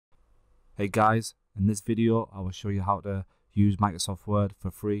Hey guys, in this video I will show you how to use Microsoft Word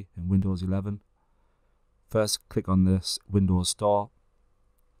for free in Windows 11. First, click on this Windows Store.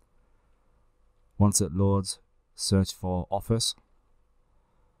 Once it loads, search for Office.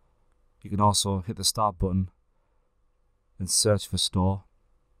 You can also hit the Start button and search for Store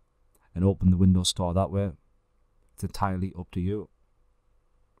and open the Windows Store that way. It's entirely up to you.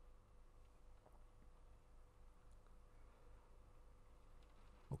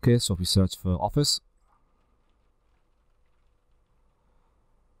 Okay, so if you search for Office,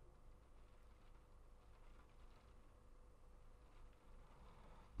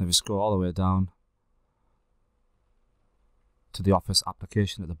 if you scroll all the way down to the Office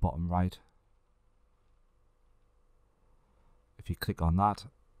application at the bottom right, if you click on that,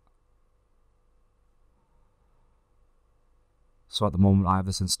 so at the moment I have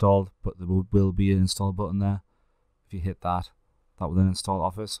this installed, but there will be an install button there. If you hit that, that will then install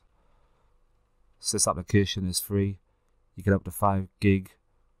Office. So this application is free. You get up to 5 gig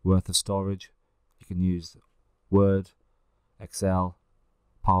worth of storage. You can use Word, Excel,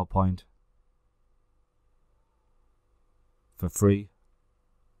 PowerPoint for free.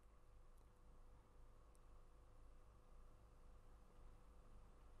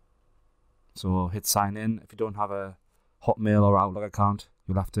 So hit sign in. If you don't have a Hotmail or Outlook account,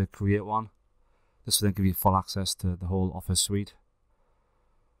 you'll have to create one. This will then give you full access to the whole Office suite.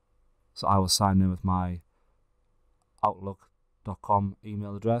 So I will sign in with my outlook.com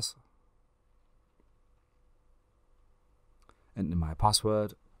email address. Enter my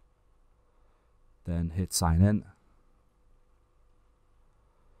password. Then hit sign in.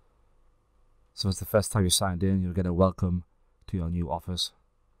 So it's the first time you signed in, you'll get a welcome to your new Office,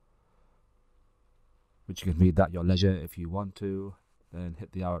 which you can read at your leisure if you want to. Then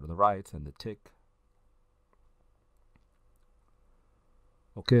hit the arrow to the right and the tick.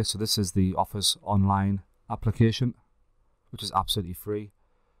 Okay, so this is the Office Online application, which is absolutely free.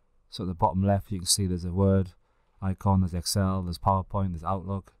 So at the bottom left you can see there's a Word icon, there's Excel, there's PowerPoint, there's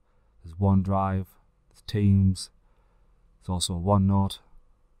Outlook, there's OneDrive, there's Teams, there's also OneNote.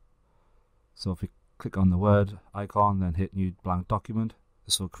 So if you click on the Word icon, then hit New Blank Document,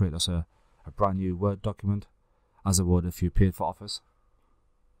 this will create us a brand new Word document, as it would if you paid for Office.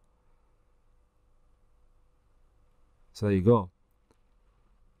 So there you go.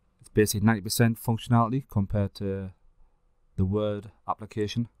 It's basically 90% functionality compared to the Word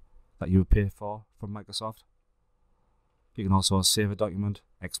application that you would pay for from Microsoft. You can also save a document,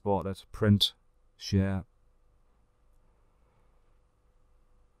 export it, print, share.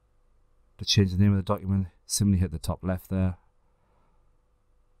 To change the name of the document, simply hit the top left there.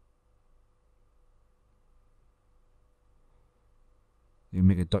 You can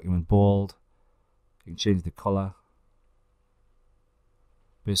make a document bold. You can change the color.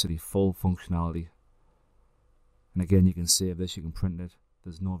 Basically full functionality. And again, you can save this, you can print it.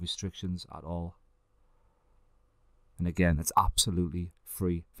 There's no restrictions at all. And again, it's absolutely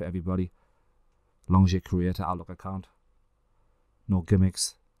free for everybody, as long as you create an Outlook account. No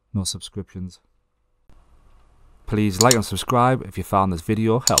gimmicks, no subscriptions. Please like and subscribe if you found this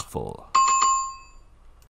video helpful.